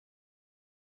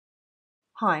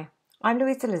Hi, I'm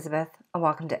Louise Elizabeth and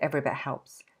welcome to Every Bit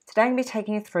Helps. Today I'm going to be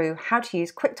taking you through how to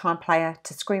use QuickTime Player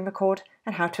to screen record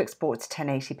and how to export to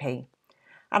 1080p.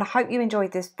 And I hope you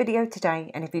enjoyed this video today,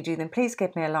 and if you do then please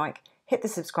give me a like, hit the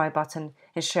subscribe button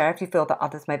and share if you feel that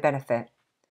others may benefit.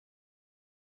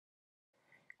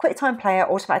 QuickTime Player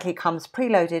automatically comes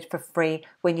preloaded for free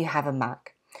when you have a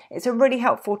Mac. It's a really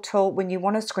helpful tool when you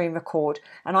want to screen record,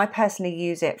 and I personally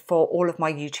use it for all of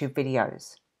my YouTube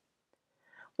videos.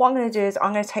 What I'm going to do is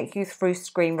I'm going to take you through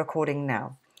screen recording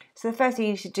now. So the first thing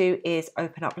you should do is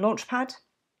open up Launchpad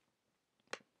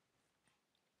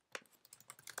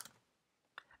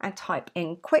and type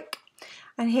in Quick,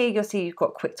 and here you'll see you've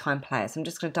got QuickTime Player, so I'm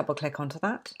just going to double click onto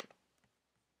that.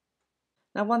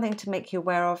 Now, one thing to make you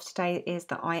aware of today is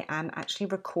that I am actually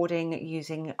recording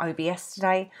using OBS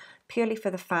today, purely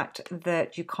for the fact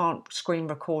that you can't screen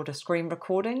record a screen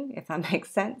recording, if that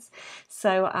makes sense.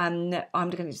 So I'm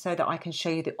going to, so that I can show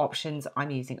you the options,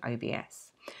 I'm using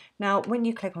OBS. Now, when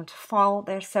you click onto File,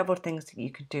 there are several things that you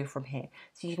can do from here.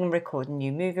 So you can record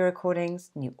new movie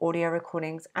recordings, new audio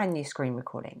recordings, and new screen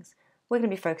recordings. We're going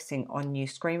to be focusing on new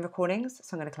screen recordings,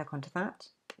 so I'm going to click onto that.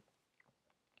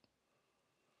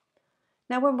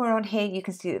 Now when we're on here, you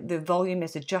can see that the volume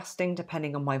is adjusting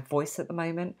depending on my voice at the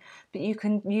moment, but you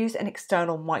can use an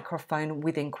external microphone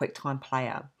within QuickTime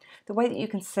Player. The way that you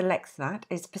can select that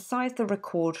is besides the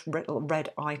record red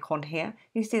icon here,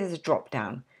 you see there's a drop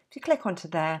down. If you click onto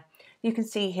there, you can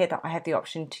see here that I have the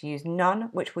option to use none,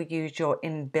 which will use your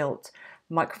inbuilt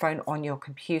microphone on your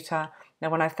computer. Now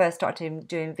when I first started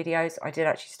doing videos, I did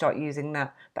actually start using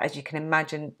that, but as you can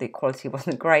imagine, the quality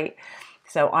wasn't great.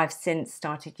 So I've since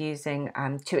started using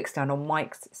two external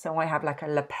mics. So I have like a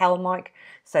lapel mic,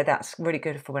 so that's really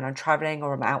good for when I'm traveling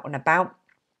or I'm out and about.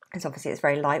 Because obviously it's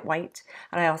very lightweight.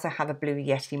 And I also have a Blue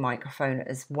Yeti microphone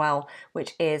as well,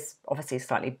 which is obviously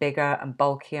slightly bigger and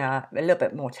bulkier, a little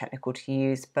bit more technical to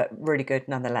use, but really good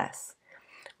nonetheless.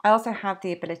 I also have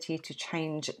the ability to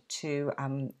change to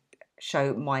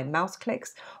show my mouse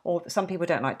clicks, or some people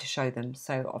don't like to show them.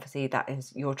 So obviously that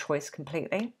is your choice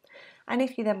completely. And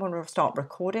if you then want to start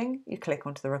recording, you click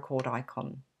onto the record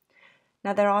icon.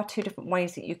 Now there are two different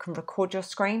ways that you can record your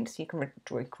screen. So you can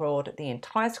record the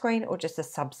entire screen or just a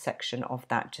subsection of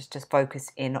that, just to focus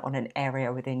in on an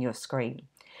area within your screen.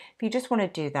 If you just want to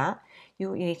do that,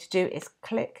 what you need to do is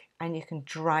click and you can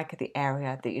drag the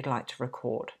area that you'd like to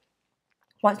record.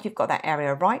 Once you've got that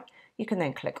area right, you can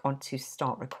then click onto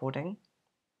start recording.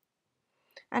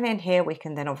 And in here we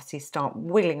can then obviously start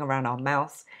wiggling around our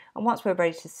mouse, and once we're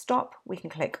ready to stop, we can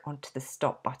click onto the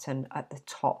stop button at the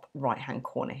top right hand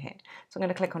corner here. So I'm going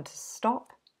to click onto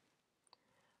stop,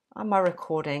 and my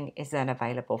recording is then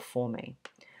available for me.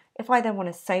 If I then want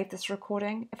to save this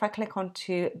recording, if I click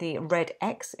onto the red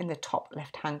X in the top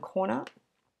left hand corner,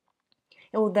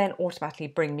 it will then automatically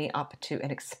bring me up to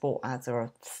an export as or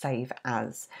a save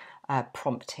as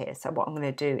prompt here. So what I'm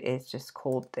going to do is just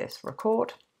call this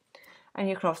record. And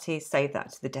you can obviously save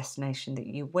that to the destination that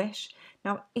you wish.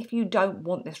 Now, if you don't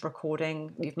want this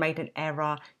recording, you've made an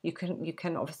error, you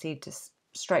can obviously just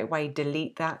straight away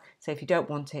delete that. So if you don't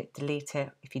want it, delete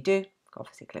it. If you do,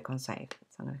 obviously click on save.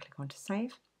 So I'm going to click on to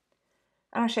save.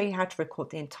 And I'll show you how to record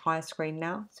the entire screen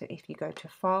now. So if you go to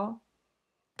File,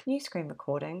 New Screen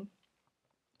Recording,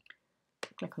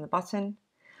 click on the button.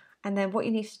 And then what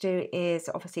you need to do is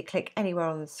obviously click anywhere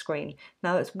on the screen.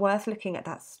 Now it's worth looking at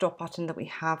that stop button that we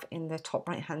have in the top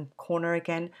right hand corner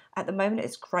again. At the moment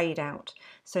it's greyed out.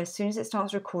 So as soon as it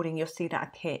starts recording, you'll see that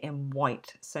appear in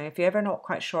white. So if you're ever not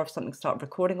quite sure if something started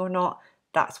recording or not,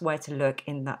 that's where to look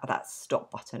in that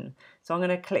stop button. So I'm going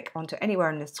to click onto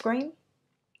anywhere on the screen.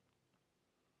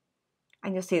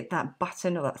 And you'll see that that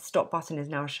button or that stop button is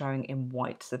now showing in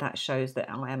white. So that shows that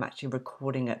I am actually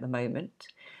recording at the moment.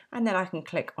 And then I can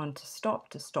click on to stop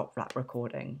that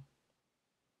recording.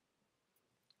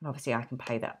 And obviously I can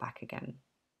play that back again.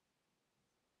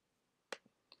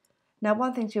 Now,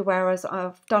 one thing to be aware is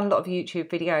I've done a lot of YouTube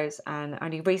videos, and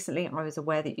only recently I was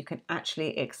aware that you can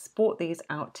actually export these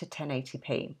out to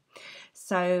 1080p.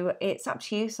 So it's up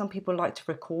to you. Some people like to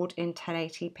record in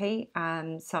 1080p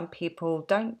and some people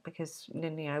don't, because you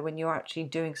know when you're actually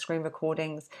doing screen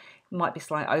recordings, it might be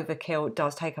slight overkill. It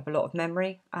does take up a lot of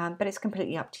memory, but it's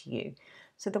completely up to you.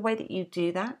 So the way that you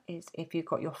do that is if you've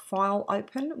got your file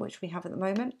open, which we have at the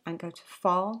moment, and go to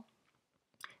File,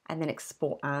 and then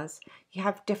export as. You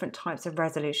have different types of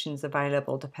resolutions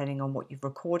available depending on what you've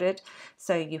recorded.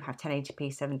 So you have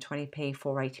 1080p, 720p,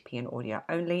 480p and audio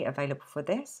only available for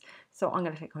this. So I'm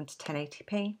going to click onto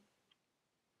 1080p.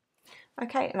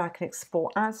 Okay, and I can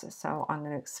export as, so I'm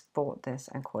going to export this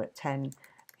and call it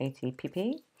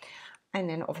 1080pp. And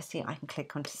then obviously I can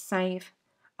click onto save.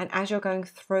 And as you're going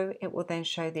through, it will then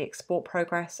show the export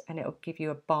progress, and it will give you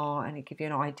a bar and it'll give you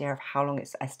an idea of how long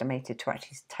it's estimated to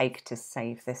actually take to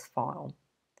save this file.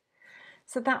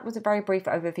 So that was a very brief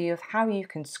overview of how you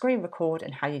can screen record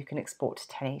and how you can export to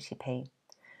 1080p.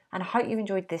 And I hope you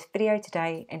enjoyed this video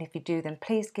today, and if you do, then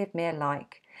please give me a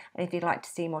like. And if you'd like to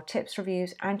see more tips,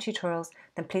 reviews and tutorials,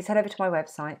 then please head over to my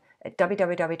website at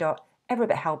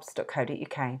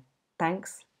www.everybithelps.co.uk.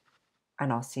 Thanks,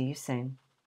 and I'll see you soon.